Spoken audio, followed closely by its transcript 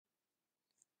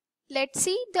let's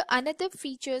see the another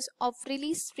features of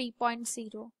Release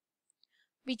 3.0,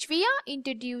 which we are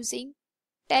introducing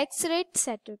tax rate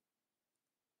setup.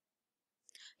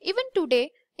 Even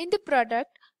today in the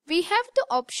product, we have the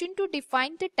option to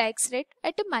define the tax rate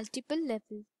at a multiple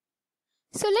level.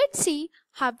 So let's see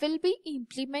how will be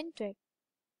implemented.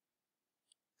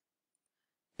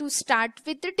 To start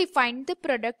with, define the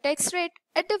product tax rate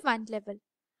at the one level,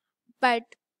 but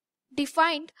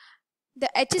defined the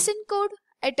HSN code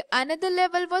at another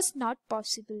level was not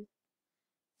possible.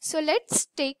 So let's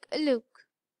take a look.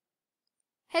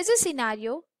 Here's a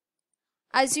scenario.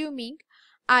 Assuming,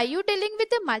 are you dealing with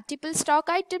a multiple stock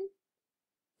item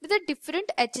with a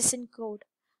different HSN code,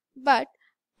 but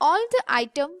all the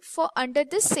item fall under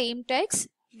the same tax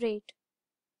rate.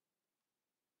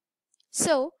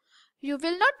 So you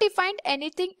will not define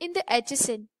anything in the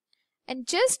HSN and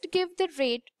just give the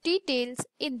rate details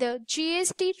in the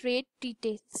GST rate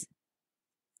details.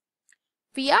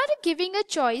 We are giving a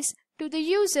choice to the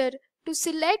user to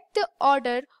select the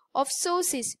order of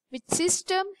sources which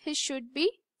system he should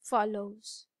be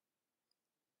follows.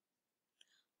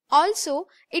 Also,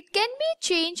 it can be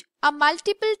changed a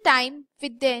multiple time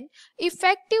within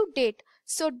effective date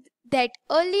so that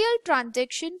earlier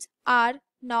transactions are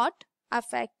not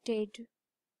affected.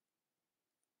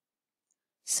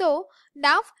 So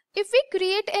now if we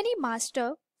create any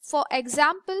master, for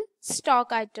example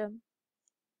stock item,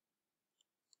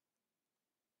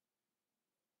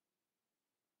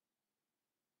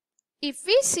 if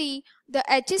we see the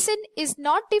HSN is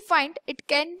not defined, it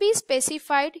can be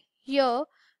specified here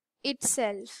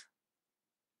itself.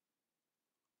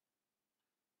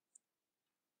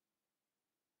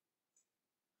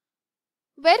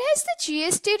 Whereas the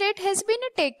GST rate has been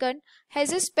taken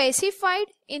as a specified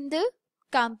in the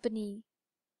company.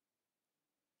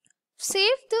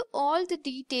 Save all the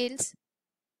details.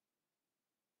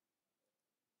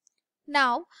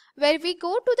 Now where we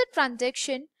go to the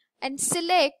transaction and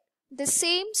select the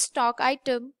same stock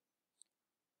item,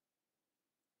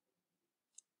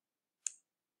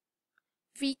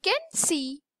 we can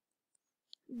see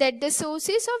that the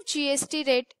sources of GST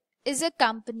rate is a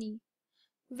company,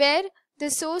 where the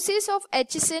sources of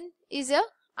HSN is a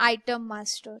item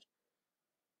master.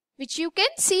 Which you can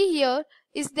see here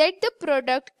is that the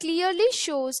product clearly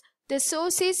shows the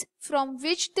sources from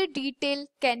which the detail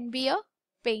can be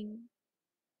obtained.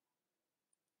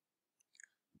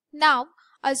 Now,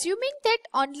 assuming that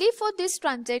only for this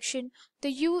transaction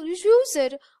the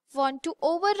user want to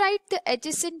override the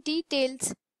HSN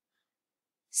details,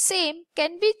 same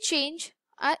can be changed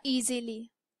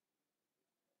easily.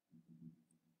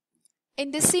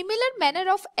 In the similar manner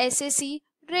of SSE,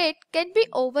 rate can be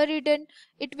overridden.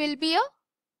 It will be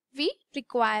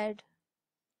required.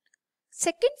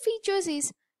 Second features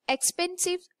is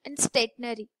expensive and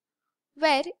stationery,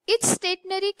 where each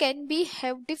stationery can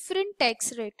have different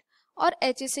tax rate or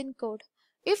HSN code.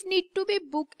 If need to be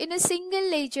booked in a single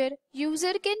ledger,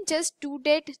 user can just do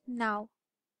that now.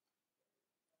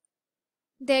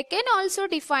 They can also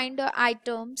define the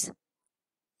items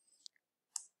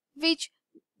which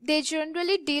they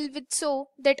generally deal with so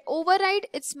that override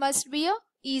it must be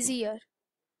easier.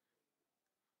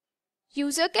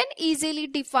 User can easily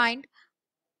define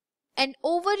and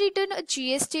overridden a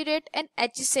GST rate and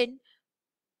HSN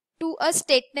to a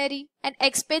stationery and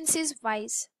expenses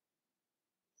wise.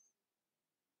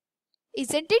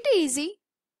 Isn't it easy?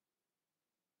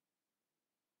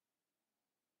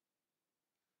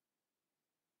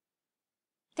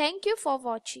 Thank you for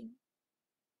watching.